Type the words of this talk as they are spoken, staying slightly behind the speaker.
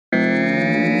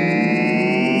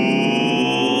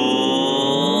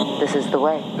This is the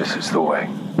way. This is the way.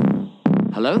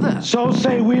 Hello there. So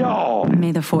say we all.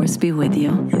 May the force be with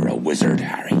you. You're a wizard,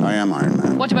 Harry. I am Iron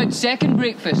Man. What about second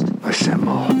breakfast?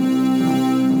 Assemble.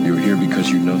 You're here because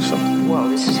you know something. Whoa,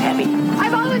 this is heavy. I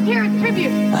volunteer as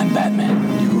tribute. I'm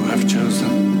Batman. You have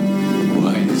chosen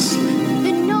wisely.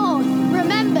 The North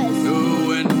remembers.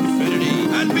 To infinity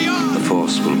and beyond. The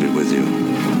force will be with you.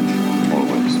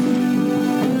 Always.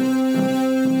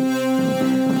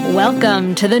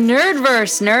 Welcome to the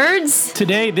Nerdverse, nerds!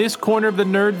 Today, this corner of the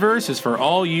Nerdverse is for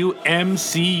all you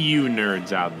MCU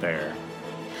nerds out there.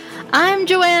 I'm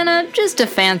Joanna, just a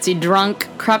fancy drunk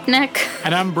Krupnik.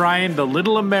 And I'm Brian, the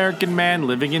little American man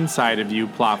living inside of you,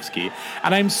 Plofsky.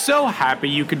 And I'm so happy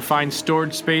you could find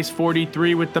Storage Space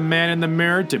 43 with the man in the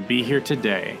mirror to be here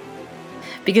today.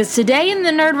 Because today in the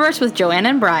Nerdverse with Joanna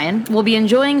and Brian, we'll be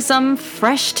enjoying some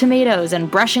fresh tomatoes and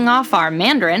brushing off our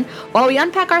Mandarin while we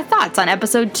unpack our thoughts on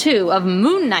episode 2 of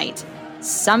Moon Knight,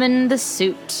 Summon the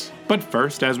Suit. But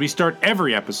first, as we start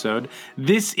every episode,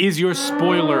 this is your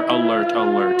spoiler alert.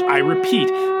 I repeat,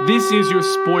 this is your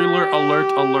spoiler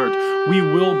alert. We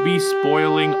will be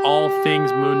spoiling all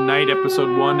things Moon Knight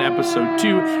episode 1, episode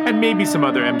 2, and maybe some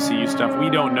other MCU stuff.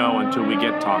 We don't know until we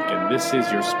get talking. This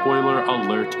is your spoiler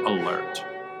alert.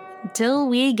 Until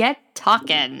we get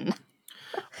talking.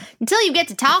 Until you get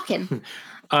to talking.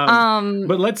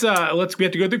 But let's we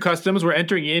have to go through customs. We're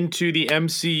entering into the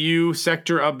MCU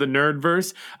sector of the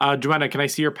Nerdverse. Joanna, can I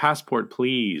see your passport,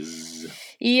 please?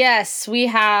 Yes, we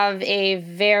have a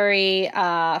very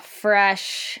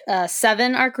fresh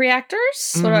 7 arc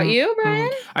reactors. What about you, Brian?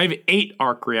 I have 8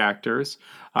 arc reactors.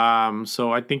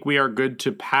 So I think we are good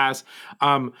to pass.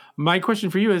 My question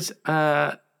for you is,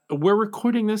 we're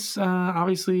recording this,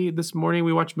 obviously, this morning.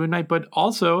 We watched Moon Knight, but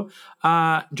also,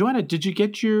 Joanna, did you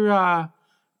get your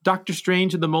Doctor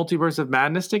Strange and the Multiverse of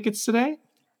Madness tickets today?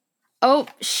 Oh,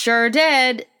 sure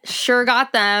did. Sure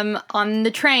got them on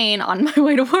the train on my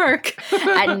way to work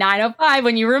at 9:05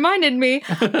 when you reminded me.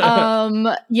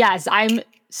 Yes, I'm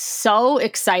so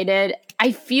excited.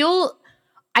 I feel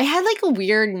I had like a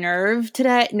weird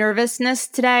nervousness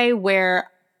today where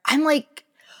I'm like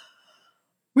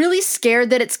really scared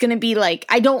that it's going to be like,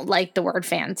 I don't like the word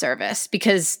fan service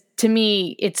because to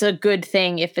me it's a good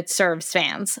thing if it serves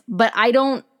fans, but I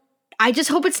just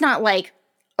hope it's not like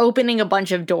opening a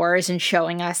bunch of doors and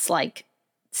showing us like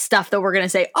stuff that we're going to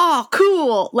say, oh,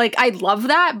 cool. Like, I love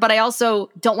that, but I also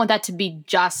don't want that to be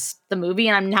just the movie.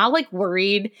 And I'm now like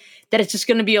worried that it's just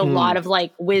going to be a lot of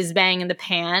like whiz bang in the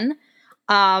pan.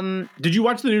 Did you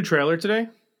watch the new trailer today?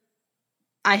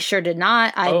 I sure did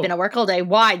not. I've been at work all day.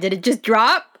 Why? Did it just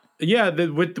drop? Yeah,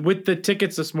 with the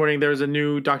tickets this morning, there's a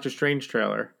new Doctor Strange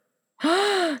trailer.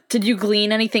 Did you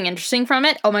glean anything interesting from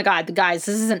it? Oh my God, guys,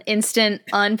 this is an instant,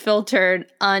 unfiltered,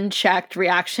 unchecked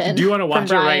reaction. Do you want to watch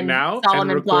it right now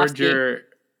Solomon and record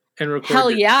Blofsky.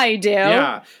 Hell yeah, I do.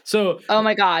 Yeah. So. Oh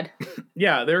my God.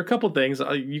 Yeah, there are a couple things.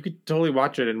 You could totally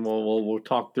watch it, and we'll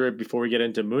talk through it before we get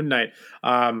into Moon Knight.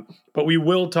 But we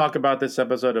will talk about this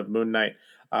episode of Moon Knight.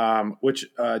 Which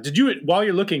while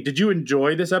you're looking, did you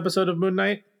enjoy this episode of Moon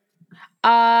Knight?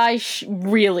 I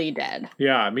really did.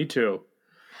 Yeah, me too.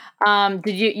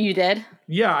 Did you did?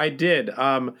 Yeah, I did.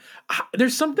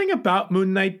 There's something about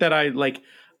Moon Knight that I like.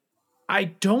 I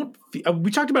don't.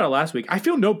 We talked about it last week. I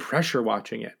feel no pressure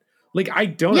watching it. Like I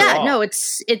don't. Yeah, at all. no.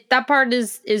 That part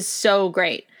is so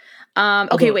great.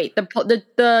 Okay, wait.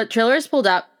 The trailer is pulled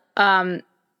up. Oh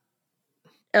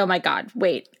my God!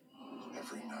 Wait.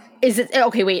 Is it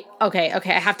okay? Wait. Okay.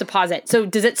 I have to pause it. So,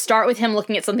 does it start with him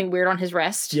looking at something weird on his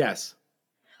wrist? Yes.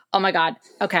 Oh my God.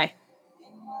 Okay.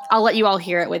 I'll let you all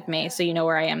hear it with me so you know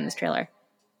where I am in this trailer.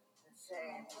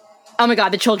 Oh my God,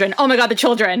 the children.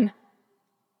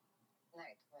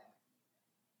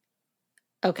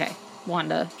 Okay,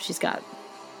 Wanda, she's got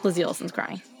Lizzie Olsen's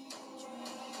crying.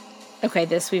 Okay,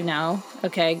 this we know.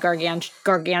 Okay,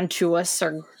 gargantuous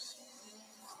or...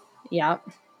 Yeah.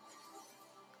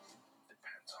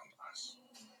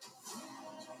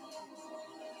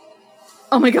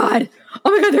 Oh my God,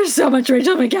 there's so much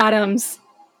Rachel McAdams.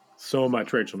 So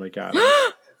much Rachel McAdams.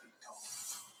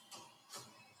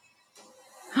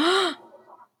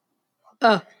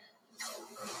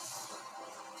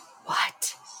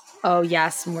 What? Oh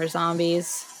yes, more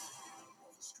zombies.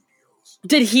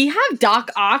 Did he have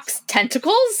Doc Ock's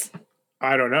tentacles?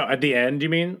 I don't know. At the end, you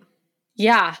mean?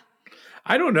 Yeah.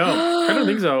 I don't know. I don't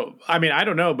think so. I mean, I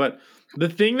don't know, but the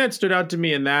thing that stood out to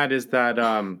me in that is that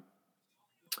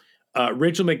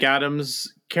Rachel McAdams'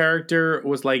 character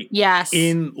was like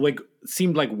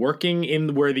seemed like working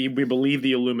in where we believe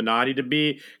the Illuminati to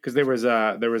be, because there was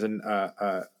an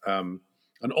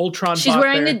Ultron. She's bot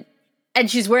wearing there. And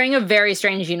she's wearing a very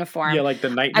strange uniform. Yeah, like the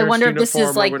night I nurse wonder if this uniform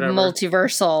is or like whatever.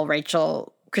 multiversal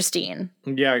Rachel Christine.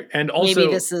 Yeah, and also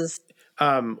Maybe this is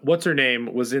what's her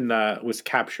name was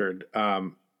captured.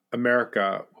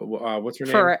 America, what's her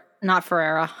name? Not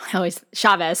Ferreira.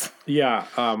 Chavez. Yeah,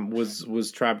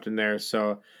 was trapped in there.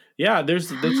 So yeah,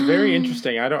 that's very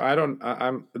interesting.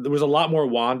 There was a lot more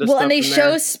Wanda stuff. Well, and they in show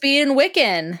there. Speed and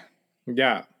Wiccan.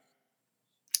 Yeah,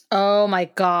 Oh my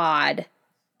god.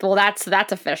 Well, that's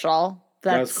official.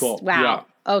 That's cool. Wow.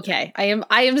 Yeah. Okay. I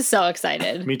am so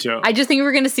excited. Me too. I just think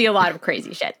we're going to see a lot of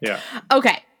crazy shit. Yeah.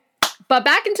 Okay. But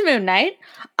back into Moon Knight.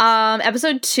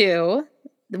 Episode 2,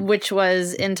 which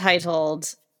was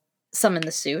entitled Summon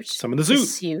the Suit. Summon the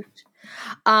Suit.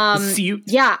 The suit.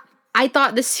 Yeah. I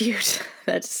thought the suit,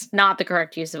 that's not the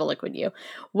correct use of a liquid U,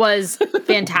 was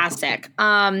fantastic.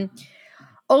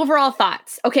 Overall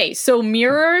thoughts. Okay, so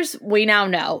mirrors, we now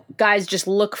know. Guys, just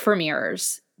look for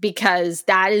mirrors because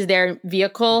that is their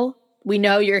vehicle. We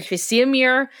know if you see a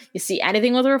mirror, you see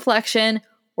anything with a reflection,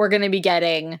 we're going to be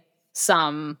getting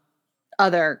some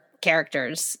other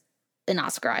characters in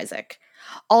Oscar Isaac.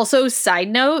 Also, side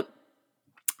note,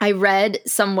 I read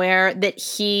somewhere that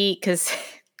because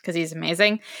he's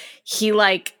amazing, he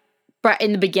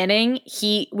in the beginning,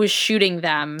 he was shooting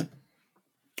them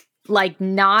like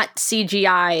not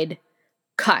CGI'd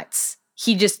cuts.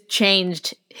 He just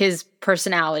changed his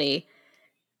personality,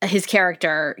 his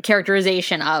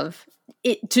characterization of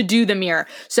it to do the mirror.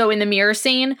 So in the mirror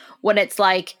scene, when it's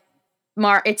like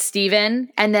it's Steven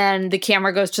and then the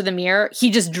camera goes to the mirror,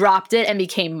 he just dropped it and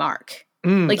became Mark.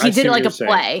 Like he did it like a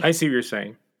play. I see what you're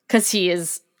saying. Because he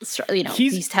is,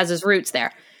 he has his roots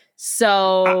there.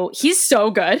 So he's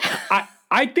so good.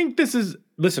 I think this is,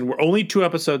 listen, we're only 2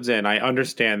 episodes in. I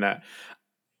understand that.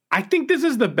 I think this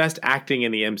is the best acting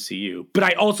in the MCU, but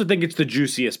I also think it's the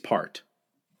juiciest part.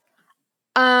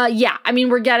 Yeah. I mean,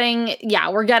 we're getting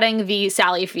the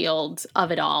Sally Field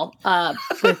of it all,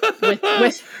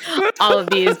 with all of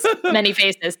these many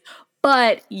faces.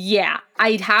 But yeah,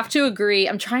 I'd have to agree.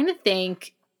 I'm trying to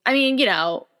think. I mean,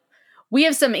 we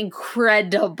have some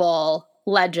incredible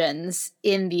legends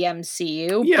in the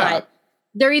MCU, but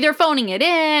they're either phoning it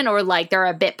in or like they're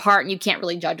a bit part and you can't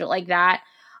really judge it like that.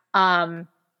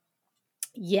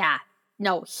 Yeah,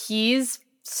 no, he's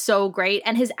so great.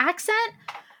 And his accent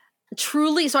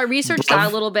truly, so I researched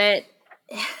that a little bit.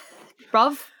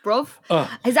 Bruv.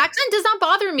 His accent does not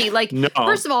bother me. Like, no.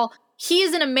 First of all, he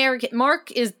is an American.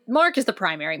 Mark is the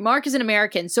primary. Mark is an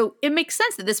American. So it makes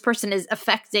sense that this person is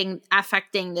affecting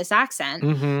this accent.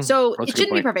 Mm-hmm. So it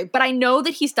shouldn't be perfect. But I know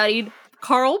that he studied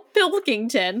Carl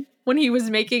Pilkington when he was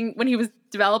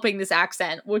developing this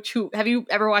accent. Have you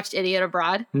ever watched Idiot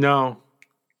Abroad? No.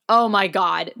 Oh my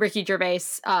God, Ricky Gervais,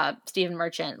 Stephen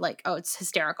Merchant, it's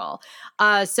hysterical.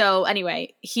 So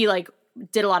anyway, he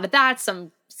did a lot of that.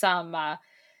 Some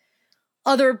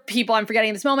other people I'm forgetting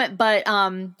in this moment, but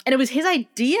and it was his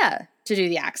idea to do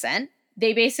the accent.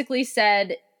 They basically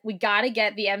said, we got to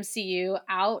get the MCU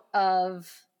out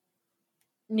of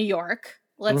New York.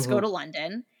 Let's go to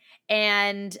London.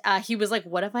 And he was like,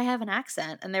 what if I have an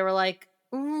accent? And they were like,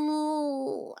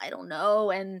 ooh, I don't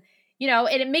know. And,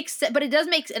 and it makes sense, but it does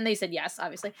make, and they said yes,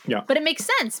 obviously. Yeah. But it makes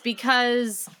sense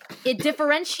because it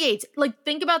differentiates.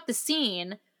 Think about the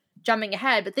scene, jumping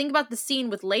ahead, but think about the scene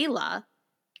with Layla.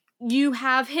 You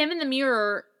have him in the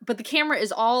mirror, but the camera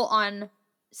is all on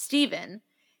Steven.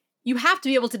 You have to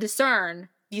be able to discern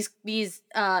these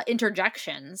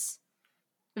interjections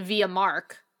via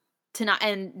Mark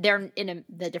and they're in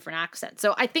the different accent.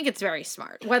 So I think it's very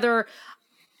smart. Whether,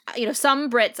 some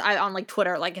Brits on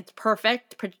Twitter, it's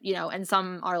perfect, and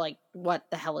some are like, what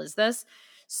the hell is this?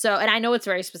 So, and I know it's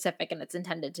very specific and it's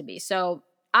intended to be. So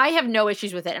I have no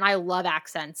issues with it. And I love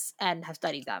accents and have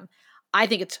studied them. I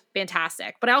think it's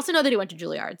fantastic. But I also know that he went to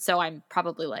Juilliard. So I'm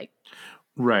probably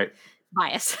right.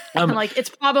 biased. I'm it's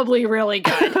probably really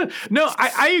good. No,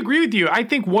 I agree with you. I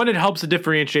think 1, it helps to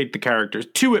differentiate the characters.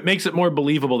 2, it makes it more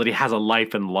believable that he has a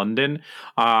life in London.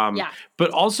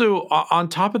 But also on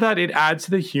top of that, it adds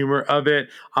to the humor of it.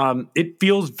 It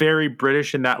feels very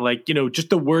British in that, just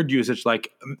the word usage,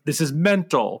 this is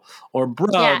mental or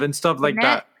bruv and stuff like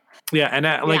that. Yeah, and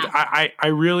I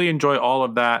really enjoy all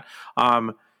of that.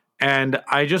 And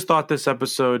I just thought this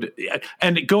episode,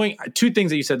 and going 2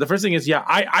 things that you said. The first thing is,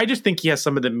 I just think he has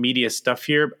some of the media stuff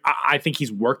here. I think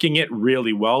he's working it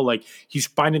really well. He's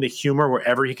finding the humor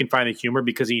wherever he can find the humor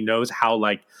because he knows how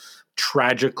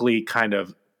tragically kind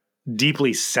of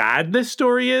deeply sad this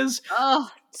story is.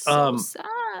 Oh, so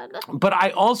sad. But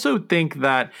I also think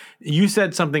that you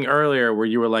said something earlier where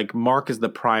you were like, Mark is the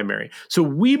primary. So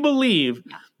we believe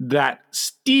that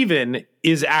Steven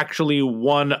is actually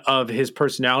one of his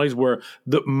personalities where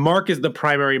Mark is the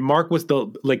primary. Mark was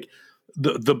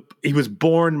he was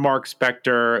born Mark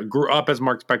Spector, grew up as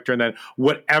Mark Spector, and then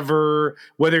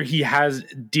whether he has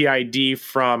DID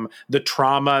from the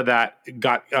trauma that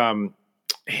got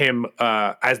him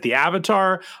as the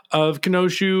avatar of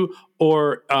Khonshu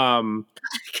or Khonshu.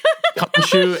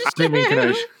 I didn't mean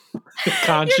Khonshu.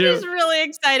 Khonshu. You're just really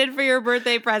excited for your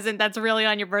birthday present. That's really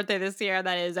on your birthday this year.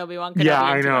 That is Obi-Wan Kenobi. Yeah,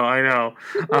 I know.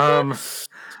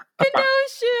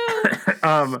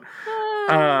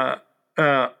 Khonshu.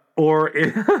 Or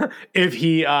if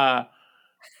he or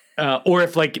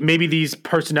if like maybe these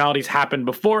personalities happened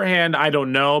beforehand, I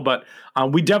don't know, but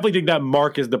we definitely think that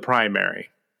Mark is the primary.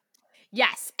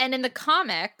 Yes, and in the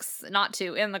comics, in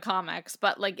the comics,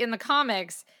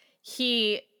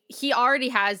 he already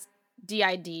has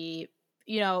DID,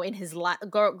 in his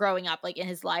growing up, like in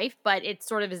his life, but it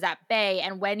sort of is at bay,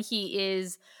 and when he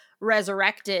is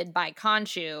resurrected by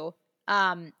Khonshu,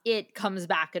 it comes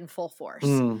back in full force.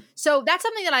 So that's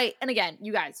something that and again,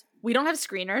 you guys, we don't have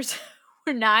screeners.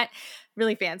 We're not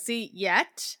really fancy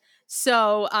yet.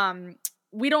 So,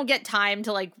 we don't get time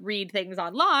to like read things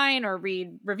online or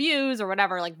read reviews or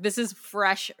whatever. Like this is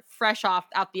fresh off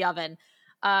out the oven.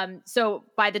 So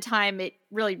by the time it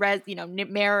really marinates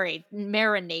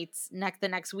the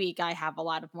next week, I have a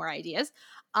lot of more ideas.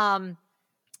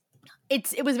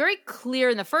 It was very clear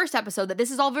in the first episode that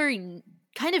this is all very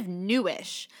kind of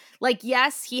newish. Like,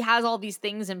 yes, he has all these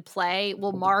things in play.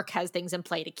 Well, Mark has things in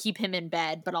play to keep him in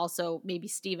bed, but also maybe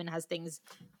Steven has things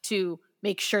to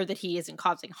make sure that he isn't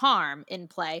causing harm in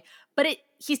play. But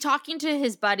he's talking to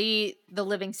his buddy, the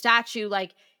living statue,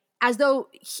 like as though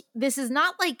this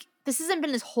hasn't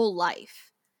been his whole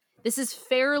life. This is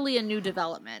fairly a new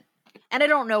development. And I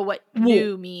don't know what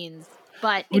new means,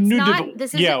 but it's not.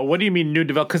 What do you mean new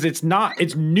development? Because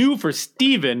it's new for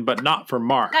Steven, but not for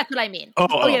Mark. That's what I mean.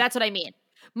 Oh, yeah, that's what I mean.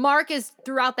 Mark is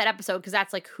throughout that episode, because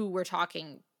that's like who we're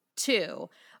talking to.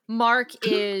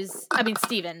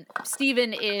 Steven.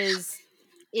 Steven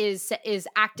is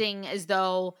acting as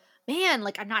though, man,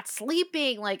 like I'm not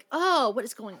sleeping, like, oh, what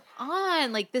is going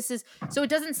on? Like this is, so it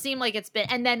doesn't seem like it's been,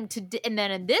 and then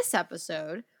in this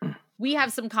episode, we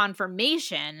have some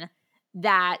confirmation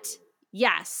that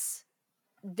yes,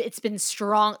 it's been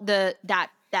strong, that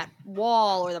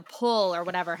wall or the pull or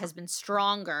whatever has been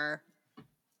stronger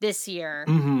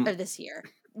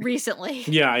recently.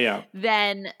 Yeah.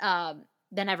 than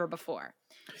ever before.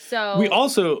 So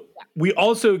we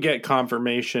also get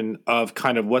confirmation of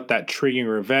kind of what that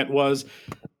triggering event was.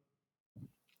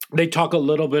 They talk a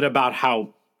little bit about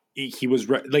how he was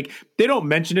they don't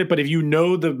mention it, but if you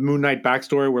know the Moon Knight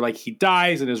backstory where like he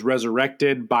dies and is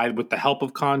resurrected with the help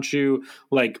of Khonshu,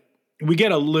 like we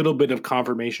get a little bit of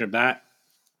confirmation of that.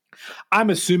 I'm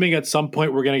assuming at some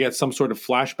point we're going to get some sort of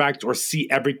flashbacks or see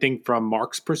everything from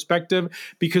Mark's perspective,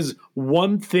 because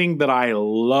one thing that I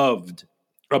loved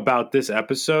about this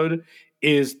episode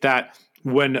is that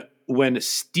when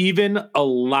Steven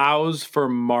allows for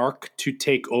Mark to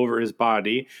take over his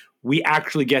body, we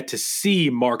actually get to see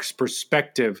Mark's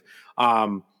perspective.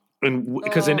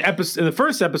 Because in the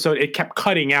first episode, it kept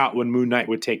cutting out when Moon Knight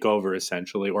would take over,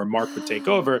 essentially, or Mark would take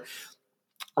over.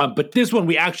 But this one,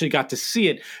 we actually got to see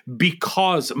it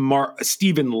because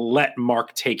Steven let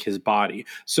Mark take his body.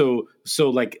 So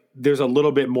like, there's a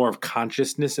little bit more of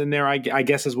consciousness in there, I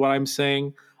guess is what I'm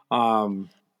saying.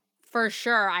 For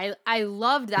sure. I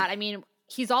loved that. I mean,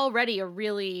 he's already a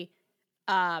really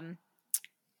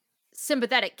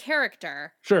sympathetic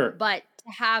character. Sure. But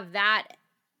to have that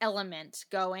element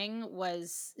going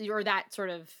or that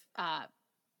sort of, I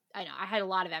had a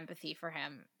lot of empathy for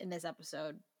him in this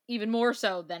episode. Even more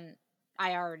so than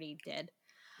I already did,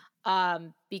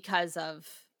 because of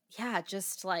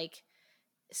just like,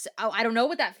 I don't know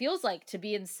what that feels like to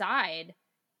be inside,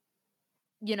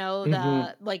 not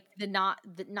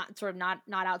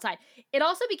outside. It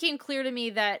also became clear to me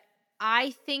that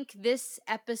I think this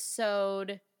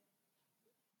episode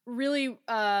really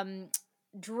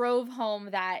drove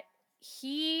home that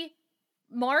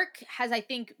Mark has, I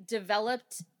think,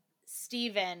 developed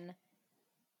Steven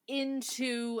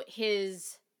into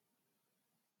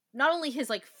not only his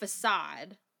like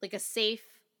facade, like a safe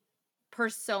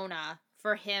persona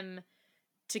for him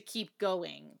to keep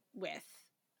going with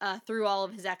through all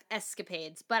of his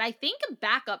escapades, but I think a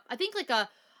backup,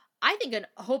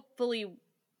 hopefully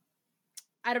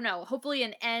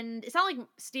an end. It's not like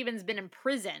Steven's been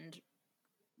imprisoned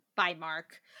by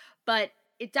Mark, but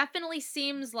it definitely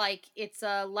seems like it's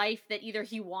a life that either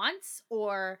he wants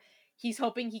or he's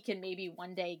hoping he can maybe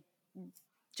one day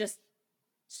just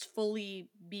fully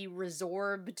be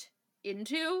resorbed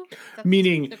into. That's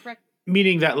Meaning the correct-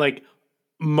 that like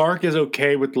Mark is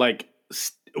okay with like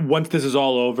once this is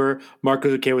all over, Mark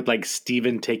is okay with like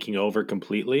Steven taking over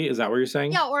completely. Is that what you're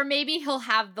saying? Yeah, or maybe he'll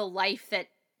have the life that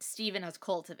Steven has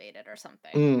cultivated or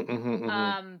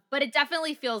something. But it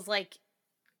definitely feels like,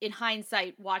 in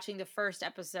hindsight, watching the first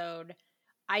episode,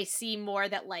 I see more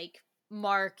that like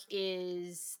Mark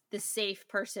is the safe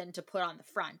person to put on the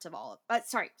front of all of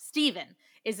Steven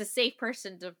is the safe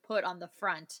person to put on the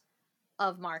front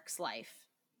of Mark's life.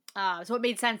 So it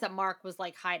made sense that Mark was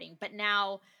like hiding, but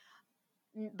now,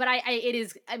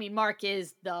 Mark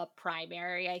is the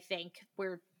primary. I think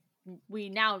we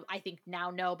now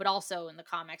know, but also in the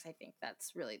comics, I think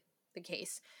that's really the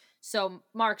case. So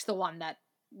Mark's the one that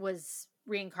was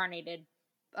reincarnated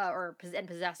and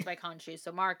possessed by Khonshu.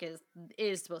 So Mark is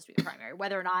supposed to be the primary,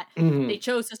 whether or not they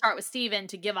chose to start with Steven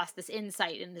to give us this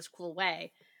insight in this cool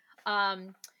way.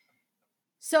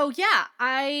 So yeah,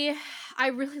 I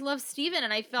really love Steven,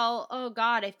 and I felt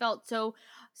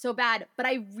so bad, but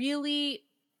I really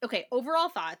overall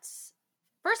thoughts.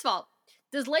 First of all,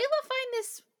 does Layla find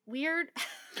this weird?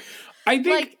 I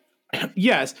think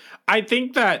yes. I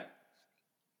think that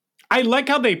I like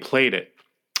how they played it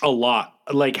a lot.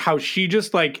 Like how she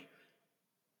just like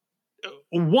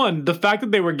the fact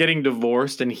that they were getting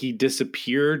divorced and he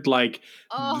disappeared, like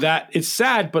that it's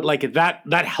sad, but like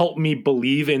that helped me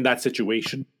believe in that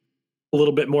situation a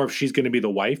little bit more if she's going to be the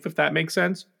wife, if that makes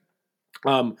sense.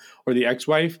 Or the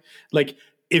ex-wife. Like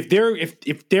if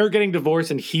they're getting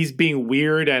divorced and he's being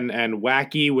weird and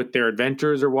wacky with their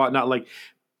adventures or whatnot, like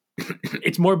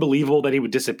it's more believable that he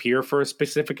would disappear for a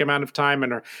specific amount of time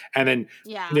and then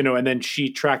and then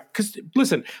she tracked, because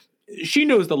listen, she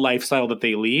knows the lifestyle that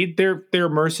they lead. They're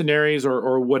mercenaries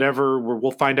or whatever.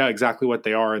 We'll find out exactly what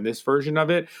they are in this version of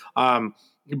it.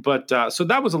 But so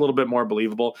that was a little bit more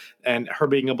believable, and her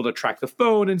being able to track the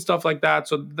phone and stuff like that.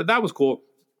 So that was cool.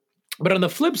 But on the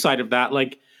flip side of that,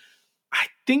 like, I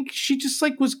think she just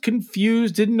like was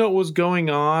confused, didn't know what was going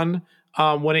on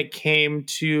when it came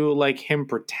to like him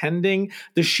pretending.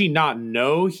 Does she not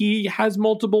know he has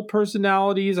multiple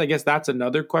personalities? I guess that's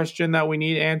another question that we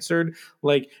need answered.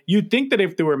 Like, you'd think that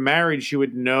if they were married, she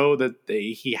would know that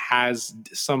he has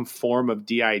some form of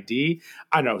DID.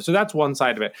 I don't know. So that's one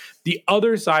side of it. The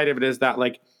other side of it is that,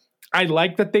 like, I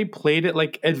like that they played it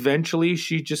like eventually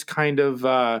she just kind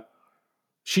of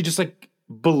she just like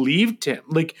believed him.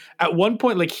 Like at one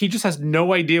point, like he just has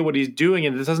no idea what he's doing,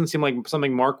 and this doesn't seem like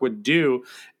something Mark would do.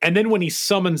 And then when he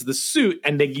summons the suit,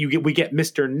 and we get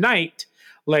Mr. Knight,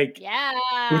 like,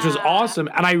 which was awesome.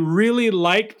 And I really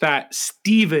like that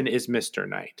Steven is Mr.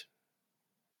 Knight.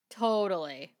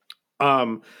 Totally.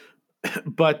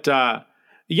 But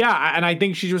yeah, and I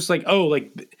think she's just like, oh,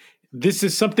 like this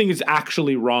is something is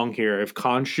actually wrong here. If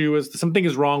Khonshu is something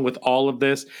is wrong with all of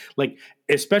this, like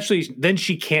especially then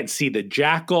she can't see the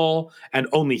jackal, and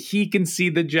only he can see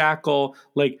the jackal.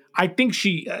 Like I think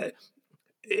she,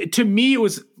 to me, it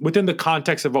was within the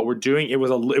context of what we're doing. It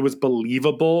was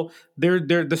believable. The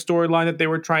storyline that they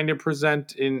were trying to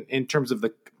present in terms of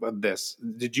this.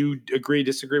 Did you agree?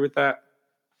 Disagree with that?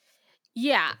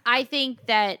 Yeah, I think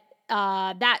that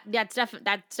that's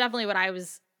definitely what I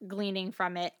was gleaning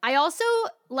from it. I also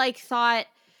like thought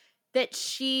that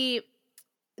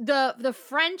the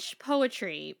French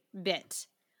poetry bit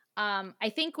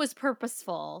I think was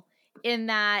purposeful in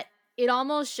that it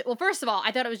almost first of all,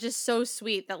 I thought it was just so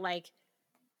sweet that like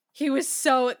he was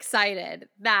so excited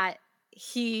that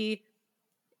he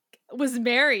was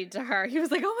married to her. He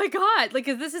was like, oh my god, like,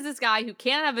 'cause this is this guy who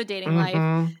can't have a dating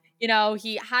life. You know,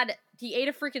 he ate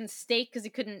a freaking steak because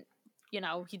he couldn't, he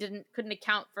couldn't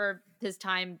account for his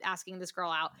time asking this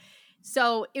girl out.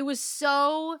 So it was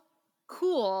so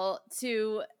cool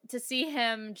to see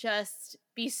him just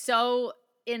be so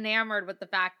enamored with the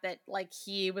fact that like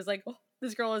he was like, oh,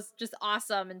 this girl is just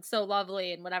awesome and so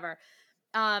lovely and whatever.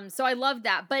 So I love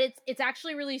that, but it's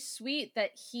actually really sweet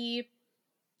that he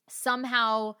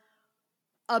somehow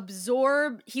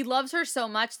he loves her so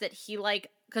much that he like,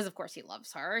 because of course he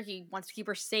loves her, he wants to keep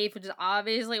her safe, which is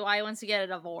obviously why he wants to get a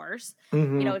divorce.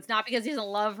 It's not because he doesn't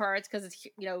love her, it's because it's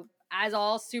as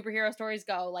all superhero stories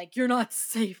go, like, you're not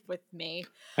safe with me.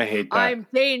 I hate that. I'm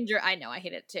danger. I know, I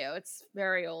hate it too. It's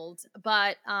very old,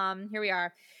 but here we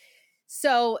are.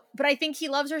 So, but I think he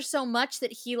loves her so much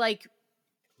that he like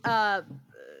what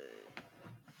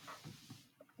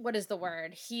is the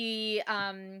word? He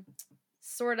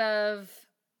sort of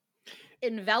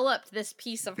enveloped this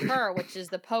piece of her, which is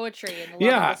the poetry and the love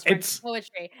Yeah, of this French it's-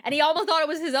 poetry, and he almost thought it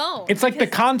was his own. It's like the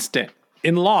constant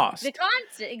in Lost. the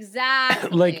constant,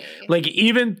 exactly. like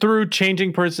even through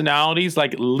changing personalities,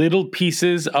 like little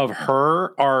pieces of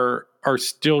her are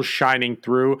still shining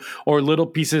through, or little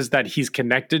pieces that he's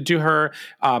connected to her.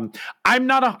 I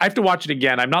have to watch it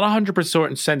again. I'm not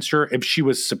 100% sure if she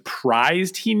was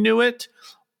surprised he knew it,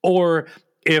 or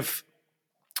if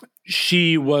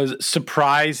she was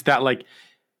surprised that like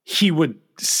he would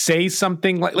say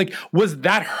something like was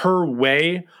that her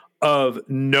way of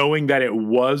knowing that it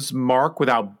was Mark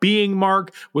without being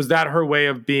Mark? Was that her way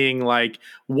of being like,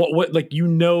 what, like,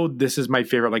 this is my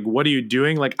favorite. Like, what are you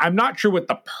doing? Like, I'm not sure what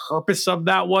the purpose of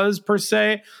that was per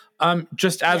se,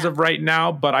 just as of right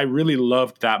now, but I really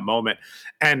loved that moment.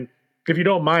 And if you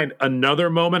don't mind,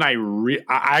 another moment I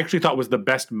actually thought was the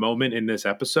best moment in this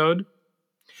episode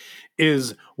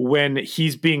is when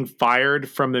he's being fired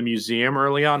from the museum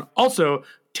early on. Also,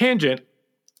 tangent,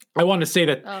 I want to say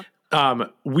that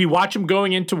we watch him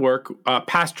going into work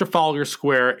past Trafalgar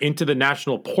Square into the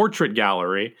National Portrait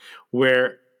Gallery,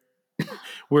 where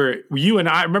you and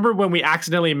I remember when we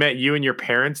accidentally met you and your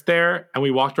parents there, and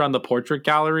we walked around the portrait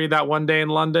gallery that one day in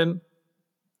London.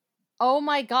 Oh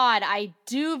my God, I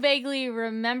do vaguely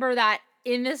remember that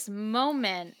in this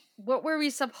moment. What were we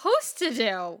supposed to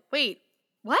do? Wait,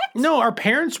 what? No, our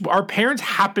parents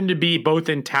happened to be both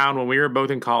in town when we were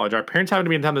both in college. Our parents happened to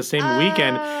be in town the same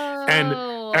weekend,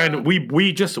 and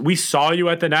we saw you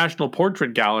at the National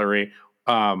Portrait Gallery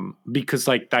because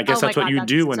like I guess that's what you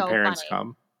do when parents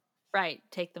come. Right,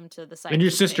 take them to the site. And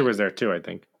your sister was there too, I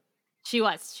think. She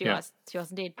was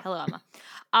indeed. Hello,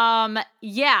 Emma.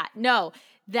 Yeah, no,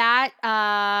 that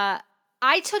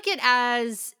I took it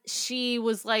as she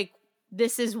was like,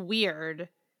 "This is weird.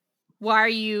 Why are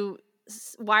you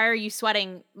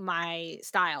sweating my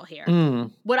style here?"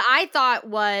 What I thought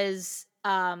was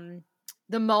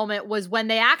the moment was when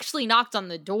they actually knocked on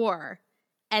the door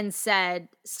and said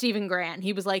Stephen Grant.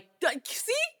 He was like,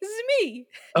 "See, this is me."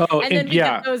 Oh, and then we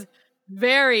got those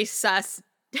very sus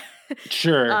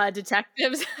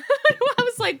detectives. I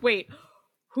was like, wait,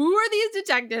 who are these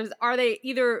detectives? Are they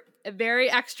either very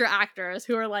extra actors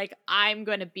who are like, I'm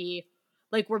going to be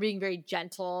like, we're being very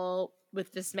gentle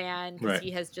with this man because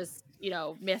he has just,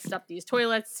 messed up these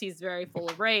toilets. He's very full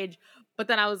of rage. But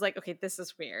then I was like, okay, this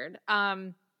is weird.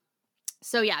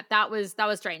 So yeah, that was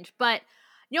strange. But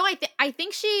I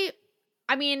think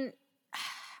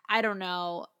I don't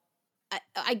know.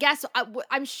 I guess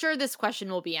I'm sure this question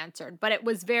will be answered, but it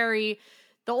was the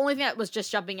only thing that was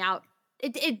just jumping out.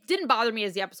 It didn't bother me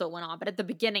as the episode went on, but at the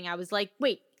beginning I was like,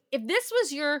 wait, if this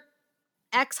was your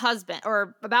ex-husband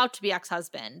or about to be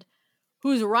ex-husband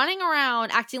who's running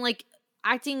around acting like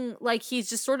he's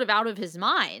just sort of out of his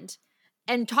mind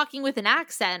and talking with an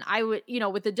accent, I would,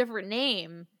 with a different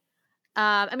name.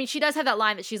 She does have that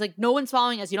line that she's like, no one's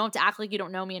following us. You don't have to act like you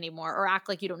don't know me anymore or act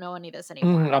like you don't know any of this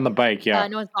anymore. On the bike, yeah.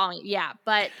 No one's following you. Yeah,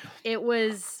 but it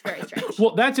was very strange.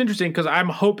 Well, that's interesting because I'm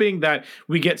hoping that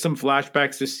we get some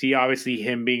flashbacks to see, obviously,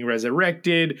 him being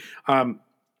resurrected.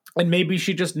 And maybe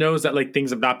she just knows that, like, things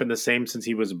have not been the same since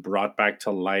he was brought back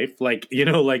to life. Like,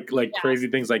 crazy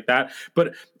things like that.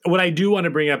 But what I do want to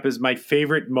bring up is my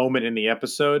favorite moment in the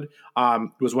episode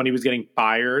was when he was getting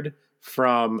fired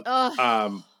from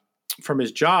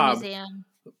his job, museum.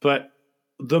 But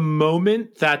the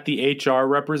moment that the HR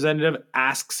representative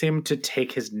asks him to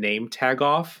take his name tag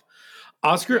off,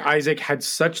 Oscar Isaac had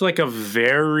such like a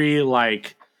very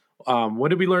like, what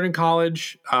did we learn in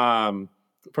college from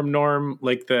Norm?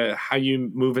 Like how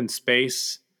you move in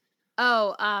space.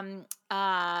 Oh,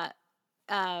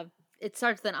 it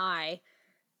starts with an I.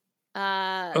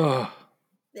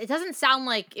 It doesn't sound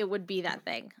like it would be that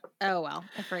thing. Oh well,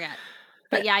 I forget.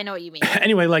 But yeah, I know what you mean.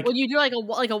 Anyway, like, well, you do like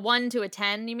a 1 to a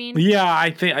 10. You mean? Yeah,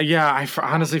 I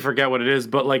honestly forget what it is,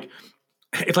 but like,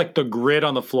 it's like the grid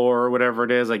on the floor or whatever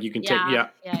it is. Like you can take,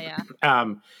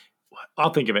 I'll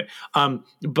think of it.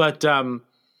 But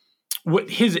what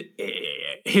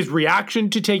his reaction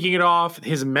to taking it off,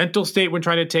 his mental state when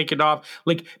trying to take it off,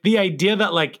 like the idea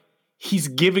that like he's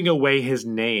giving away his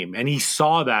name, and he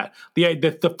saw that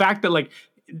the fact that like.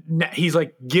 He's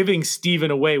like giving Steven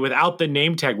away without the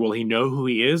name tag. Will he know who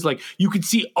he is? Like you could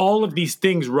see all of these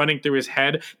things running through his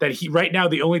head that he right now,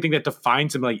 the only thing that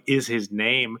defines him like is his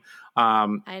name. I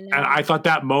know. And I thought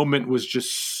that moment was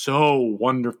just so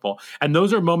wonderful. And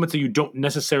those are moments that you don't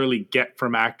necessarily get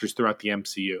from actors throughout the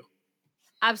MCU.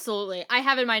 Absolutely. I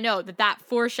have in my note that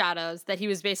foreshadows that he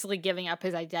was basically giving up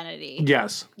his identity.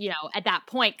 Yes. At that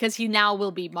point, because he now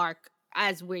will be Mark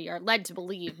as we are led to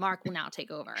believe, Mark will now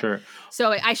take over. Sure.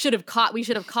 So we should have caught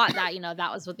that,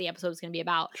 that was what the episode was going to be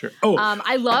about. Sure. Oh,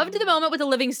 I loved the moment with the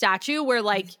living statue where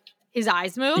like his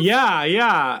eyes move.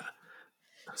 yeah.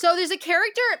 So there's a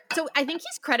character, so I think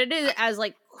he's credited as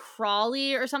like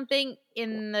Crawley or something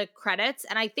in the credits,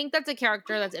 and I think that's a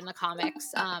character that's in the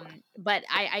comics. But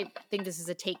I think this is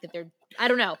a take that I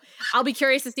don't know. I'll be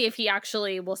curious to see if he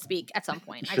actually will speak at some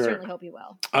point. Sure. I certainly hope he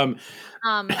will.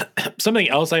 Something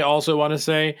else I also want to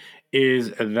say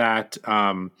is that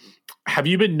have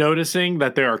you been noticing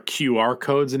that there are QR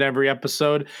codes in every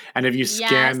episode, and if you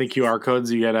scan the QR codes,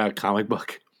 you get a comic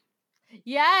book?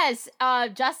 Yes,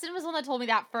 Justin was the one that told me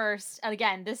that first. And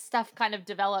again, this stuff kind of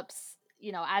develops,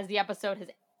 as the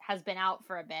episode has been out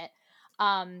for a bit.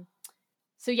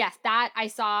 So yes, that I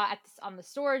saw on the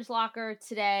storage locker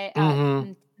today.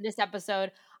 In this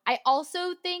episode, I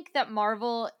also think that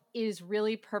Marvel is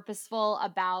really purposeful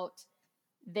about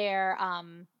their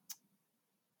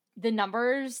the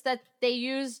numbers that they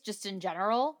use just in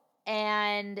general.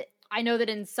 And I know that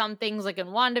in some things, like in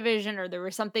WandaVision, or there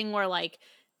was something where like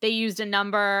they used a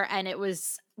number and it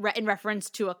was in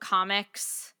reference to a comic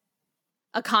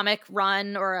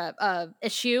run or an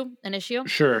issue.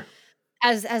 Sure.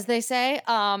 As they say.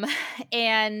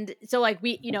 And so like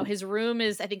his room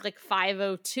is, I think, like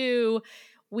 502.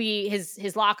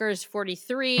 His locker is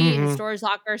 43, his storage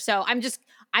locker. So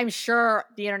I'm sure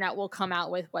the internet will come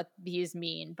out with what these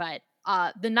mean, but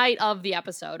the night of the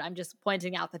episode, I'm just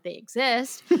pointing out that they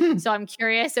exist. So I'm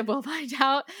curious if we'll find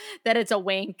out that it's a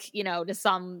wink, to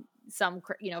some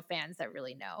fans that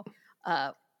really know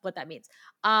what that means.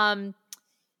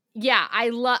 Yeah, I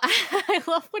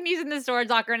love when he's in the storage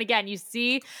locker, and again, you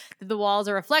see that the walls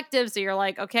are reflective, so you're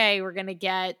like, okay, we're gonna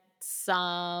get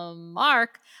some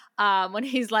Mark. When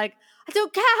he's like, I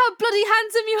don't care how bloody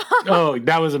handsome you are. Oh,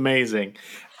 that was amazing.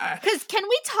 Because can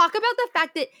we talk about the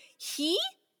fact that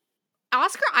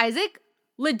Oscar Isaac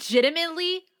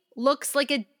legitimately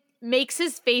makes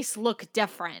his face look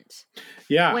different.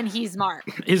 Yeah. When he's Mark.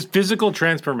 His physical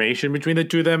transformation between the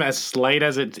two of them, as slight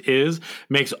as it is,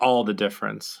 makes all the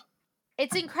difference.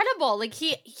 It's incredible. Like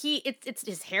it's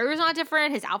his hair is not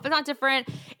different, his outfit's not different.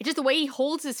 It's just the way he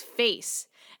holds his face.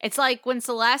 It's like when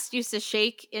Celeste used to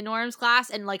shake in Norm's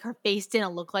class and like her face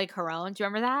didn't look like her own. Do you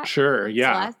remember that? Sure,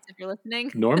 yeah. Celeste, if you're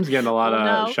listening. Norm's getting a lot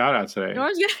of shout outs today.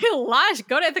 Norm's getting a lot.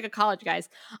 Go to Ithaca College, guys.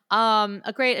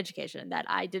 A great education that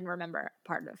I didn't remember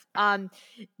part of.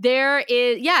 There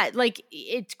is,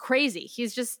 it's crazy.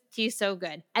 He's so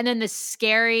good. And then the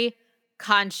scary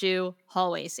Khonshu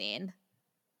hallway scene.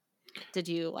 Did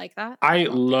you like that? I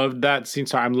loved that scene.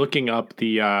 So I'm looking up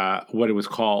the what it was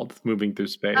called, Moving Through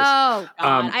Space. Oh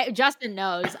God, Justin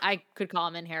knows. I could call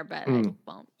him in here, but I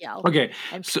won't yell. Okay,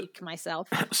 and speak myself.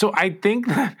 So I think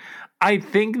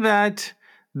that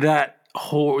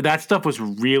that stuff was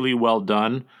really well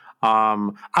done.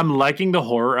 I'm liking the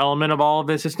horror element of all of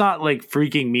this. It's not like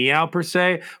freaking me out per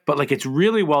se, but like it's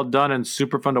really well done and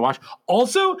super fun to watch.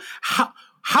 Also,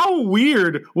 how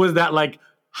weird was that like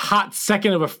hot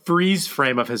second of a freeze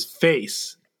frame of his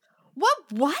face? What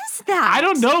was that? I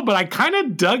don't know, but I kind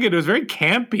of dug it. It was very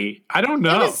campy. I don't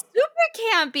know. It was super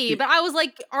campy, but I was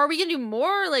like, are we gonna do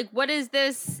more? Like, what is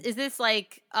this? Is this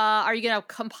like, are you gonna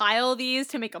compile these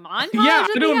to make a montage? Yeah,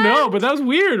 I don't know, but that was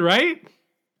weird, right?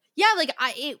 Yeah, like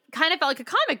it kind of felt like a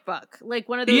comic book, like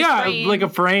one of those. Yeah, like a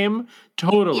frame,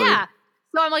 totally. Yeah,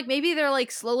 so I'm like, maybe they're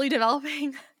like slowly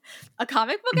developing a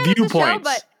comic book out of the show,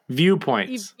 but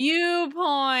Viewpoints.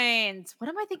 What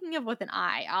am I thinking of with an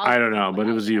I? I don't know, but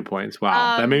it was viewpoints.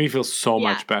 Wow, that made me feel so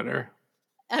much better.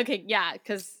 Okay, yeah,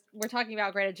 because we're talking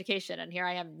about great education, and here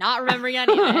I am not remembering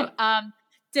anything.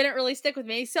 Didn't really stick with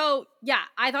me. So yeah,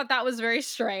 I thought that was very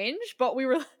strange. But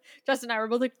Justin and I were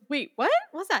both like, wait, what?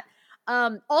 What's that?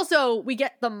 Also, we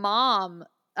get the mom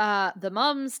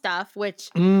stuff, which.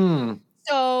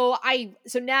 So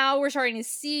now we're starting to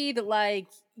see that, like,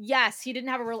 yes, he didn't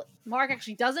have Mark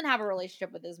actually doesn't have a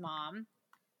relationship with his mom,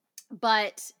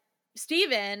 but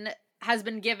Steven has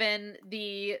been given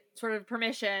the sort of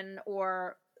permission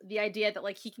or the idea that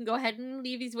like he can go ahead and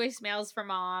leave these voicemails for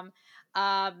mom.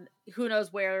 Who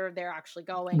knows where they're actually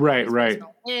going? Right.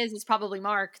 It's probably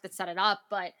Mark that set it up,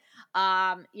 but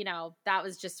that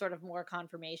was just sort of more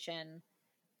confirmation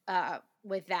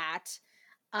with that.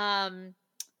 And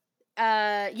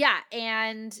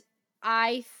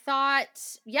I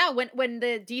thought, when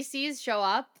the DCs show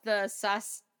up, the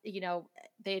sus,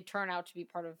 they turn out to be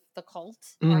part of the cult,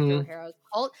 Arthur Harrow's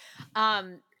cult.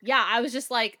 I was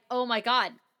just like, oh my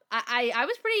God. I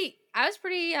was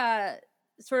pretty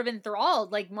sort of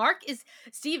enthralled. Like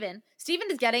Steven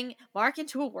is getting Mark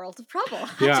into a world of trouble.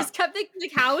 Yeah. I just kept thinking,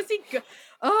 like, how is he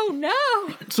oh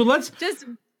no. So let's Just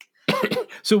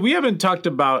so we haven't talked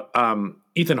about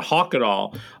Ethan Hawke at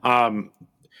all.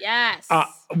 yes.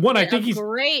 One, I think he's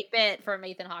great bit from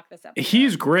Ethan Hawke this episode.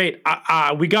 He's great.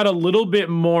 We got a little bit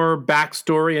more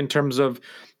backstory in terms of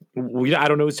I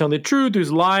don't know who's telling the truth,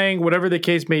 who's lying, whatever the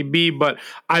case may be. But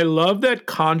I love that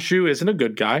Khonshu isn't a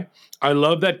good guy. I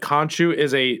love that Khonshu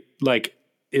is a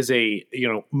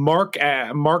Mark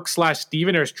 /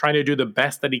 Steven is trying to do the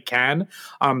best that he can.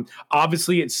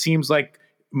 Obviously, it seems like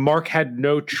Mark had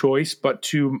no choice but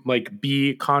to like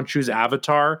be Khonshu's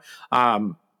avatar.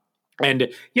 And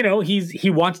he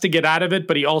wants to get out of it,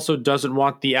 but he also doesn't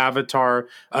want the avatar,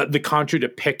 the Khonshu, to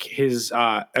pick his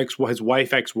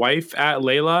ex-wife,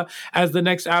 Layla, as the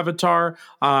next avatar.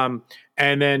 And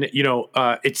then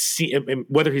it's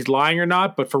whether he's lying or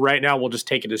not, but for right now, we'll just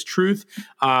take it as truth.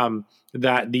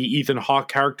 That the Ethan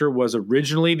Hawke character was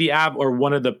originally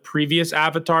one of the previous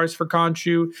avatars for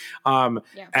Khonshu,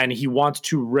 and he wants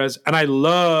to and I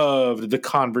loved the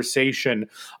conversation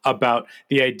about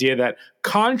the idea that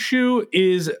Khonshu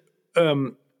is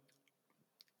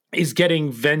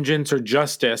getting vengeance or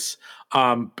justice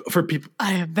for people.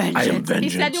 I am vengeance.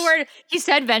 He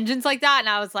said vengeance like that, and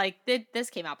I was like, this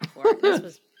came out before. This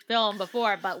was filmed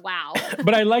before, but wow.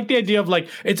 But I like the idea of like,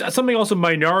 it's something also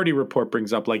Minority Report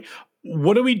brings up, like,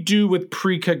 what do we do with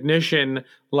precognition,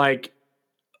 like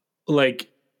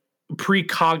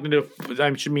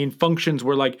precognitive, functions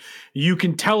where like you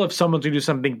can tell if someone's going to do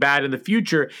something bad in the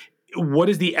future. What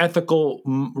is the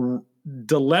ethical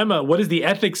dilemma? What is the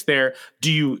ethics there?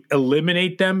 Do you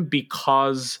eliminate them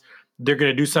because they're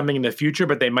going to do something in the future,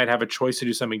 but they might have a choice to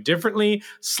do something differently?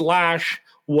 /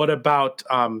 what about,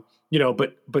 but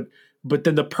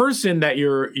then the person that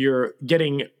you're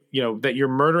getting, that you're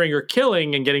murdering or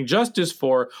killing and getting justice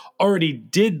for already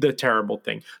did the terrible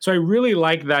thing. So I really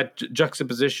like that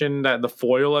juxtaposition, that the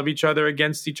foil of each other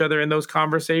against each other in those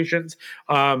conversations.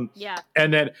 And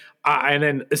then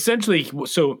essentially,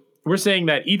 so we're saying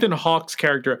that Ethan Hawke's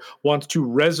character wants to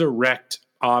resurrect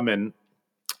Amit,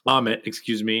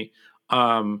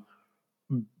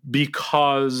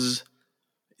 because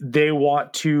they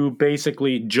want to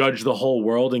basically judge the whole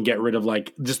world and get rid of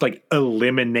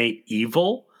eliminate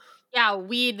evil. Yeah,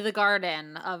 weed the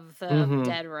garden of the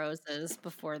dead roses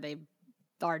before they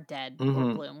are dead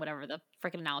or bloom, whatever the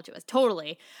freaking analogy was.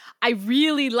 Totally. I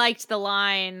really liked the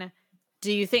line,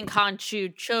 do you think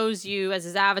Khonshu chose you as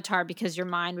his avatar because your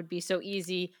mind would be so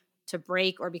easy to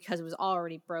break or because it was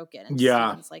already broken? And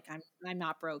Steven's like, I'm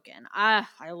not broken. I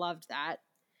loved that.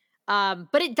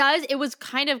 But it was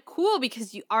kind of cool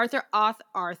because Arthur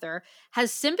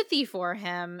has sympathy for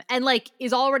him and like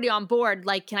is already on board.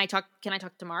 Like, can I talk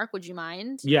to Mark? Would you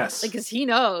mind? Yes. Like, cause he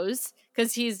knows,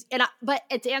 cause but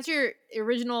to answer your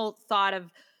original thought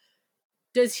of,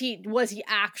 was he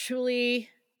actually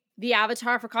the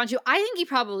avatar for Khonshu? I think he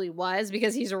probably was,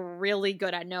 because he's really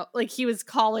good at he was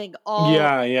calling all.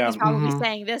 Yeah. He's probably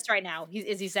saying this right now.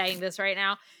 Is he saying this right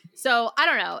now? So I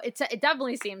don't know. It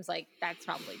definitely seems like that's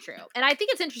probably true, and I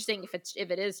think it's interesting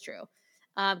if it is true,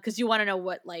 because you want to know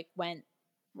what went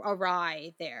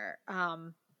awry there.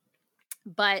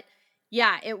 But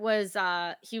yeah, it was.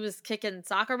 He was kicking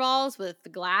soccer balls with the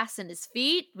glass in his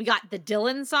feet. We got the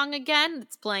Dylan song again.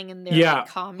 It's playing in their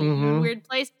commune weird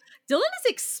place. Dylan is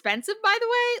expensive, by the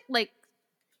way.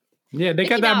 Yeah, they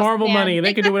got that Marvel money.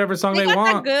 They can do whatever song they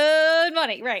want. Good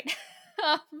money, right?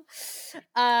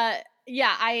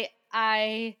 Yeah, I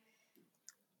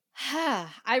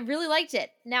really liked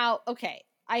it. Now, okay,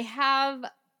 I have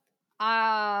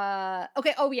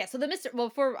okay. Oh yeah, so the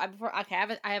before okay,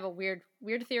 I have a weird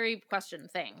theory question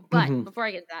thing, but before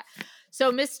I get to that,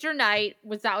 so Mr. Knight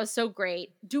was so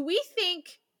great. Do we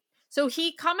think? So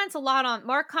Mark comments a lot on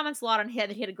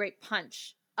that he had a great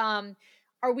punch. So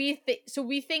we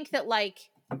think that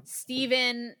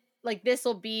Steven, this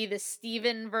will be the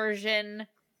Steven version,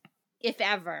 if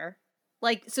ever.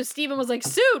 So Steven was like,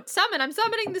 suit, summon, I'm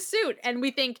summoning the suit. And we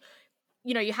think,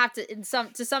 you have to,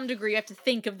 to some degree, you have to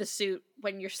think of the suit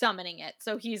when you're summoning it.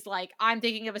 So he's like, I'm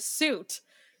thinking of a suit.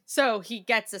 So he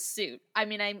gets a suit. I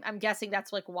mean, I'm guessing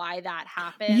that's why that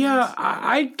happened. Yeah,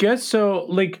 I guess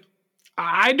so.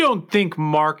 I don't think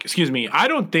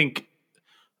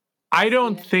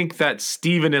that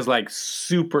Steven is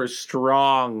super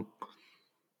strong.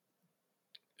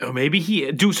 Oh,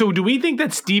 maybe do we think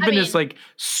that Steven is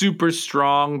super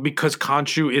strong because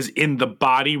Khonshu is in the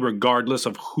body regardless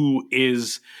of who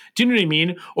is, do you know what I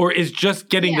mean? Or is just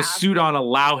getting the suit on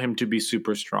allow him to be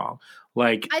super strong?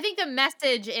 I think the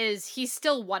message is he's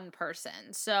still one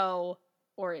person. So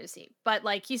or is he? But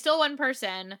like he's still one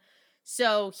person,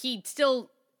 so he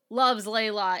still loves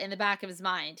Layla in the back of his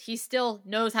mind. He still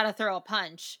knows how to throw a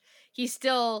punch. He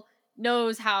still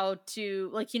knows how to,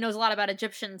 like, he knows a lot about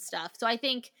Egyptian stuff. So I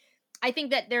think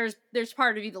that there's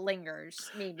part of you that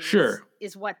lingers, maybe. Sure.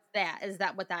 Is what that is.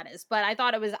 But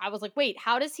I was like, wait,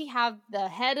 how does he have the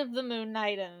head of the Moon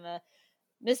Knight and the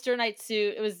Mr. Knight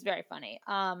suit? It was very funny.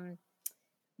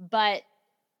 But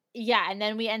yeah, and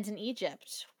then we end in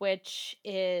Egypt, which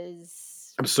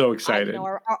is, I'm so excited.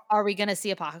 Are we going to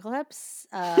see Apocalypse?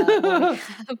 Will we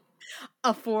have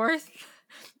a fourth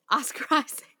Oscar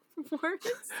Isaac performance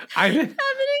happening in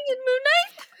Moon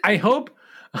Knight? I hope.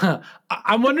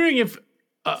 I'm wondering if,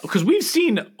 because we've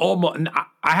seen almost.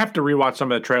 I have to rewatch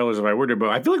some of the trailers if I were to, but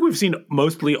I feel like we've seen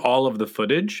mostly all of the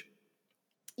footage.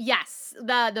 Yes,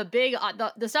 the big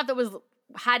the stuff that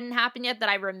hadn't happened yet that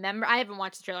I remember. I haven't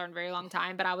watched the trailer in a very long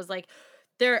time, but I was like,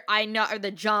 I know, or the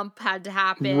jump had to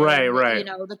happen. Right. You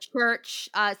know, the church.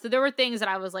 So there were things that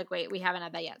I was like, wait, we haven't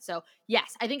had that yet. So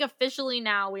yes, I think officially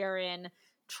now we are in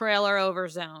trailer over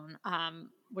zone,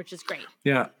 which is great.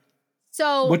 Yeah.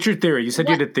 So what's your theory? You said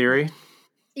you had a theory?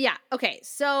 Yeah. Okay.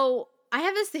 So I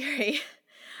have this theory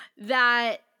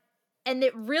that, and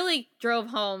it really drove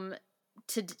home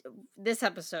to this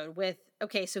episode with,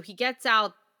 okay, so he gets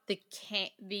out it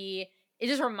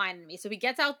just reminded me. So he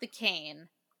gets out the cane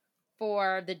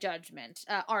for the judgment.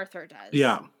 Arthur does.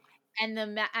 Yeah. And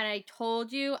I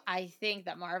told you, I think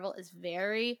that Marvel is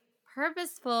very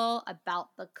purposeful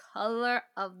about the color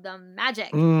of the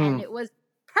magic. And it was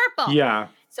purple. Yeah.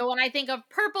 So when I think of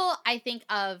purple, I think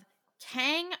of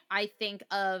Kang. I think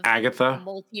of Agatha.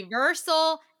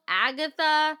 Multiversal,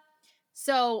 Agatha.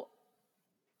 So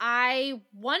I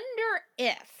wonder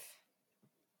if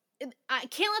I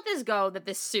can't let this go, that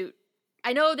this suit,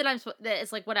 I know that that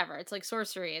it's like whatever, it's like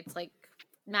sorcery, it's like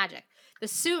magic. The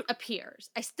suit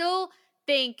appears. I still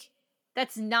think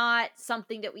that's not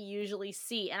something that we usually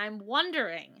see, and I'm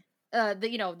wondering,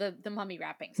 the mummy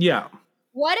wrappings. Yeah.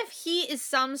 What if he is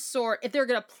some sort, if they're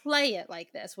going to play it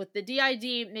like this with the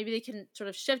DID, maybe they can sort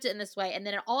of shift it in this way, and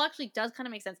then it all actually does kind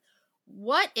of make sense.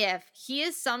 What if he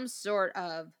is some sort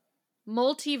of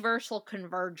multiversal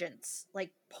convergence, like,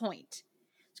 point?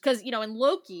 Because, in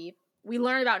Loki, we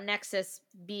learn about Nexus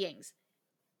beings.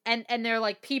 And they're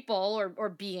like people or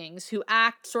beings who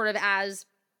act sort of as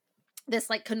this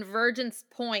like convergence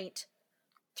point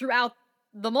throughout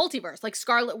the multiverse. Like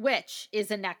Scarlet Witch is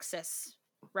a Nexus,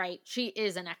 right? She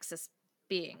is a Nexus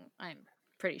being, I'm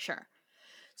pretty sure.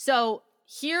 So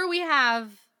here we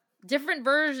have different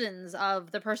versions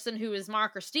of the person who is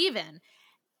Mark or Steven,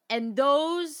 and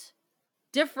those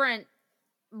different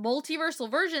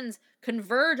multiversal versions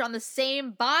converge on the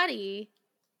same body.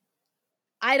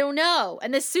 I don't know.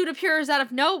 And this suit appears out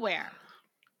of nowhere.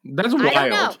 That's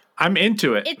wild. I'm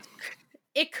into it.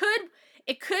 It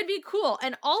could be cool.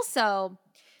 And also,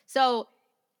 so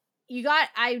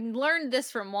I learned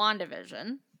this from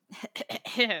WandaVision,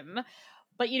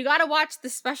 but you got to watch the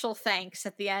special thanks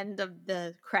at the end of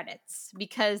the credits,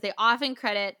 because they often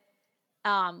credit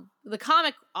the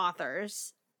comic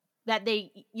authors that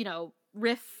they,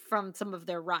 riff from some of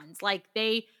their runs. Like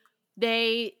they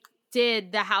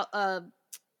did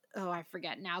I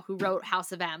forget now who wrote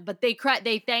House of M, but they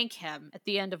thank him at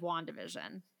the end of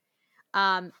WandaVision.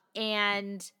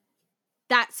 And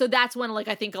that's when, like,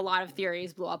 I think a lot of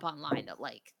theories blew up online that,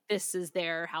 like, this is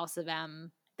their House of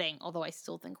M thing. Although I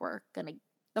still think there'll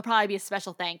probably be a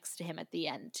special thanks to him at the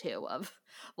end too of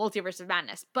Multiverse of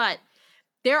Madness. But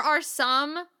there are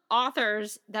some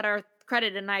authors that are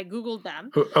credited, and I Googled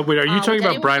them. Wait, are you talking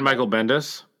about Brian Michael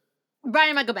Bendis?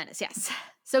 Brian Michael Bendis, yes.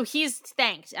 So he's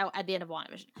thanked at the end of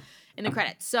WandaVision in the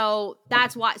credits. So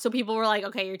that's why. So people were like,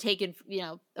 okay, you're taking,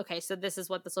 okay, so this is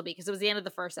what this will be, because it was the end of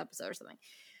the first episode or something.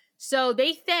 So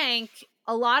they thank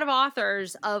a lot of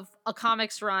authors of a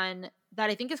comics run that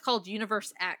I think is called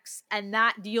Universe X, and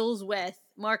that deals with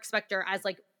Mark Spector as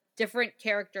like different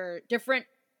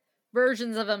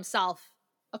versions of himself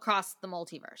across the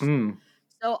multiverse.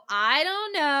 So I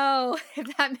don't know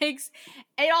if that makes.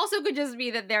 It also could just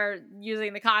be that they're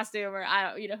using the costume, or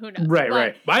I don't, who knows?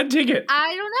 Right. I'd take it.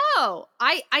 I don't know.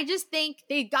 I just think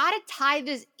they got to tie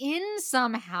this in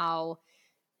somehow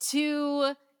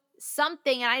to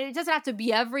something, and it doesn't have to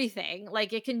be everything.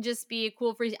 Like, it can just be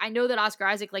cool for. I know that Oscar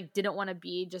Isaac didn't want to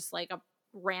be just like a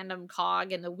random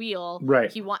cog in the wheel,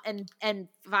 right? And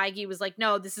Feige was like,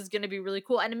 no, this is going to be really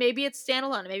cool, and maybe it's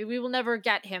standalone. Maybe we will never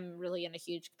get him really in a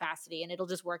huge capacity, and it'll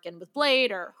just work in with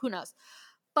Blade, or who knows.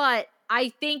 But I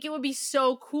think it would be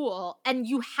so cool, and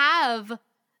you have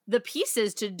the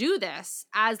pieces to do this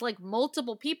as like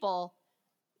multiple people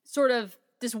sort of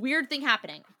this weird thing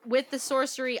happening with the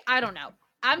sorcery. I don't know.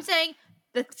 I'm saying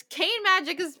the cane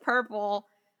magic is purple.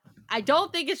 I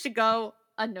don't think it should go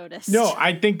unnoticed. No,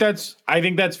 I think that's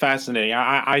fascinating.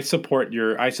 I support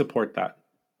that.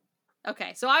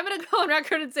 Okay, so I'm gonna go on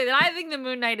record and say that I think the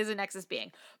Moon Knight is a Nexus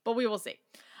being, but we will see.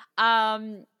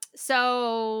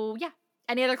 So yeah.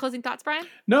 Any other closing thoughts, Brian?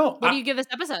 No. What do you give this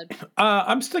episode?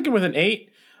 I'm sticking with an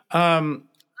 8. I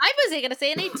was going to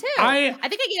say an 8 too. I think I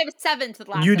gave it a 7 to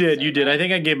the last. You did. Right? I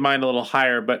think I gave mine a little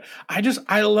higher, but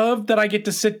I love that I get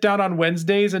to sit down on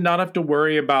Wednesdays and not have to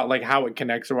worry about like how it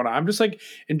connects or whatnot. I'm just like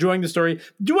enjoying the story.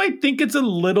 Do I think it's a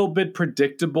little bit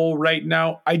predictable right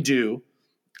now? I do.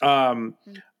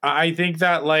 I think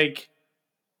that like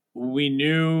we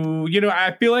knew,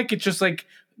 I feel like it's just like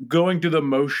going through the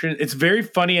motion. It's very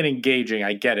funny and engaging.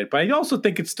 I get it, but I also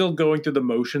think it's still going through the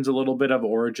motions a little bit of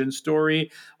origin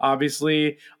story,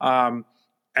 obviously. I'm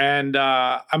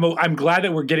glad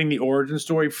that we're getting the origin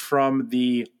story from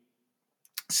the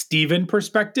Steven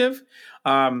perspective.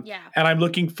 And I'm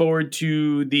looking forward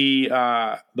to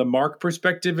the Mark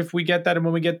perspective if we get that and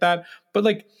when we get that. But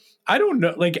like, I don't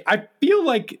know. Like, I feel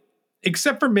like,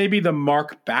 except for maybe the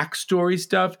Mark backstory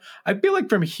stuff, I feel like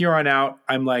from here on out,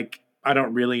 I'm like, I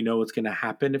don't really know what's going to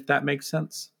happen, if that makes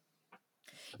sense.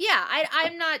 Yeah,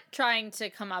 I'm not trying to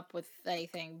come up with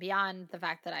anything beyond the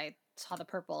fact that I saw the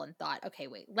purple and thought, okay,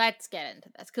 wait, let's get into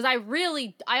this. Because I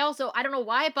don't know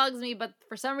why it bugs me, but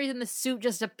for some reason the suit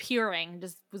just appearing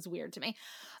just was weird to me.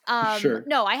 Sure.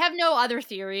 No, I have no other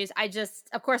theories.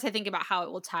 Of course, I think about how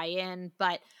it will tie in,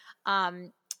 but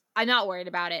I'm not worried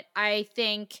about it. I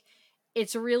think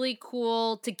it's really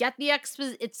cool to get the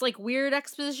it's like weird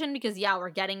exposition because we're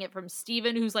getting it from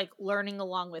Steven, who's like learning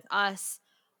along with us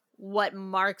what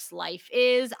Mark's life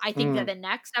is. I think that the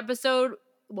next episode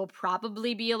will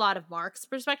probably be a lot of Mark's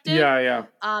perspective. Yeah.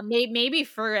 Maybe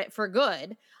for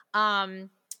good.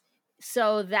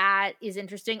 So that is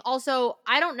interesting. Also,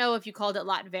 I don't know if you called it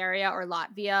Latveria or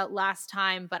Latvia last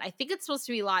time, but I think it's supposed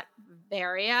to be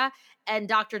Latveria. And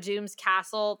Dr. Doom's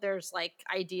castle, there's like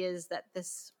ideas that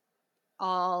this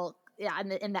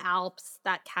in the Alps,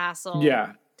 that castle.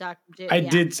 Yeah. Dr. Doom, I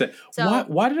did say. So,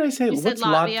 why did I say it? What's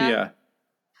Latvia?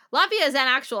 Latvia is an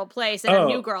actual place and a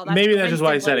New Girl. Maybe that's just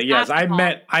why I said it. Yes, I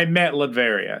meant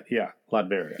Latveria. Yeah,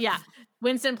 Latveria. Yeah.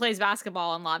 Winston plays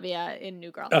basketball in Latvia in New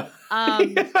Girl.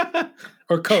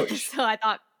 Or Coach. So I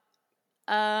thought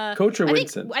Coach or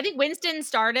Winston? I think Winston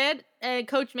started.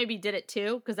 Coach maybe did it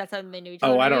too because that's how they knew each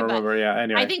other. Oh, I don't remember. Yeah.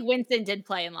 Anyway, I think Winston did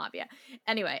play in Latvia.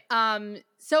 Anyway,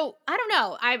 so I don't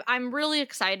know. I'm really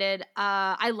excited.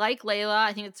 I like Layla.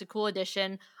 I think it's a cool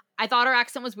addition. I thought her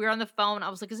accent was weird on the phone. I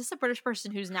was like, is this a British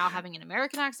person who's now having an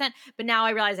American accent? But now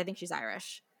I realize I think she's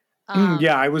Irish.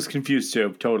 Yeah, I was confused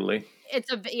too. Totally.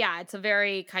 It's a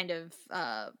very kind of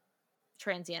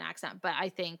transient accent, but I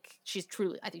think she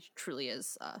truly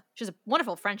is. She's a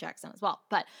wonderful French accent as well,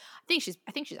 but I think she's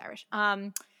Irish.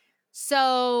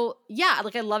 So yeah,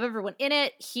 like I love everyone in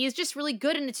it. He's just really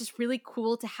good, and it's just really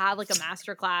cool to have like a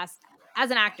masterclass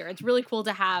as an actor. It's really cool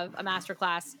to have a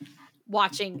masterclass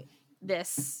watching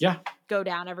this go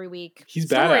down every week. He's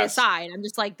Story badass. aside, I'm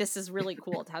just like, this is really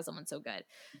cool to have someone so good.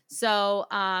 So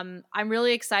I'm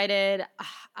really excited.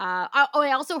 I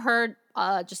also heard,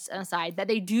 just an aside, that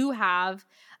they do have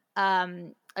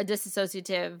a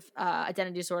dissociative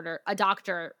identity disorder, a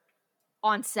doctor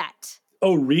on set.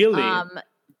 Oh, really?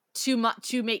 To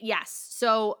make, yes.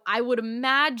 So I would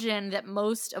imagine that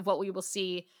most of what we will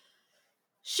see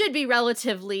should be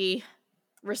relatively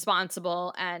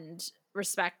responsible and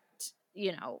respect,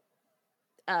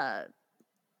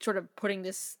 sort of putting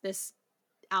this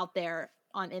out there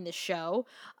in the show.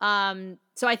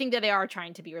 So I think that they are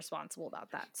trying to be responsible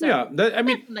about that. So yeah,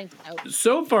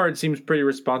 so far it seems pretty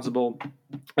responsible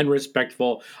and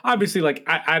respectful. Obviously, like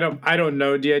I don't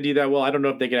know DID that well. I don't know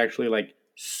if they could actually like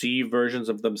see versions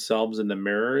of themselves in the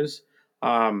mirrors.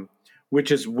 Which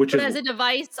is as a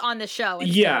device on the show,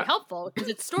 it's very helpful because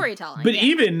it's storytelling. But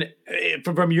even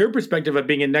from your perspective of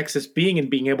being a Nexus being and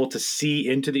being able to see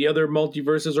into the other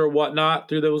multiverses or whatnot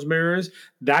through those mirrors,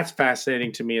 that's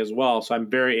fascinating to me as well. So I'm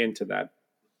very into that.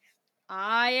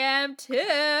 I am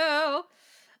too.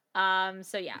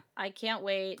 So yeah, I can't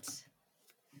wait.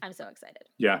 I'm so excited.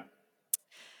 Yeah.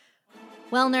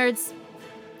 Well, nerds,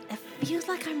 it feels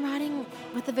like I'm riding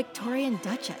with the Victorian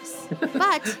Duchess.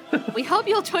 But we hope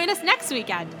you'll join us next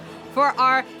weekend for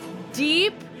our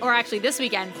this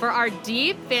weekend, for our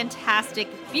deep, fantastic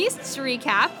Beasts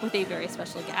recap with a very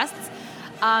special guest.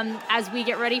 As we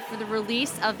get ready for the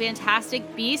release of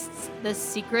Fantastic Beasts, The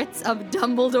Secrets of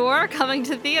Dumbledore, coming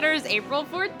to theaters April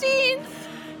 14th.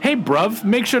 Hey, bruv,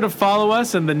 make sure to follow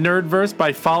us in the Nerdverse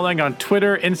by following on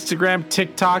Twitter, Instagram,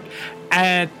 TikTok,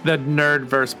 at the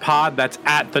Nerdverse Pod. That's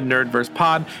at the Nerdverse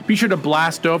Pod. Be sure to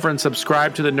blast over and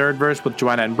subscribe to the Nerdverse with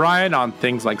Joanna and Brian on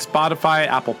things like Spotify,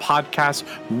 Apple Podcasts.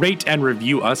 Rate and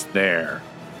review us there.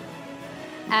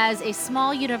 As a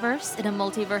small universe in a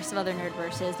multiverse of other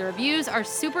nerdverses, the reviews are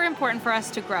super important for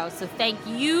us to grow. So thank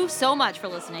you so much for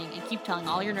listening, and keep telling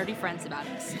all your nerdy friends about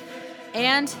us.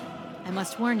 And I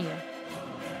must warn you,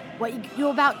 what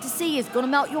you're about to see is gonna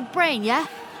melt your brain, yeah?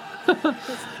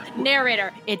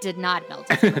 Narrator, it did not melt.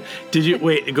 Did you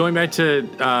wait? Going back to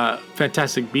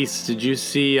Fantastic Beasts, did you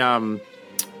see any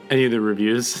of the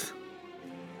reviews?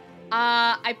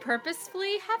 I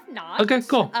purposefully have not. Okay,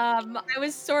 cool. I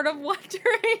was sort of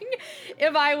wondering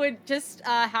if I would just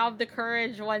have the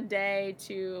courage one day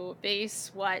to base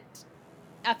what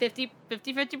a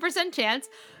 50% chance.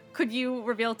 Could you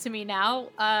reveal to me now?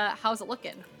 How's it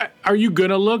looking? Are you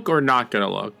gonna look or not gonna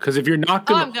look? Because if you're not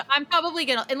gonna, I'm probably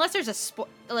gonna. Unless there's a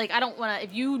I don't want to.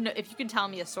 If you can tell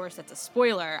me a source that's a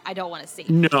spoiler, I don't want to see.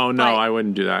 No, I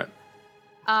wouldn't do that.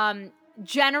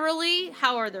 Generally,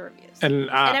 how are the reviews? And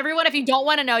everyone, if you don't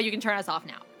want to know, you can turn us off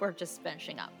now. We're just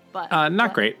finishing up. But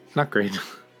not great.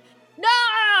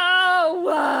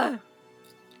 No!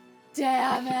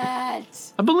 Damn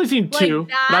it! I've only seen two,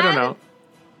 but I don't know.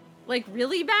 Like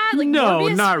really bad? Like no,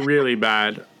 Morbius not bad? really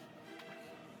bad.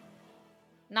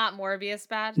 Not Morbius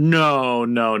bad? No,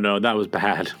 that was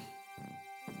bad.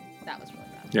 That was really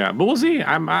bad. Yeah, but we'll see.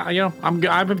 I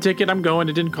have a ticket. I'm going.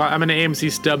 It didn't cost. I'm an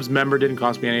AMC Stubs member. Didn't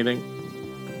cost me anything.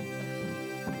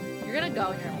 You're gonna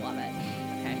go and you're gonna love it.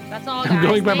 Okay, that's all. I'm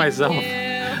going by myself.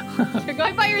 You're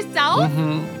going by yourself?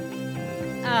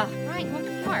 Mm-hmm. Ryan, go to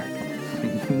the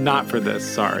park. Not for this.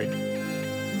 Sorry.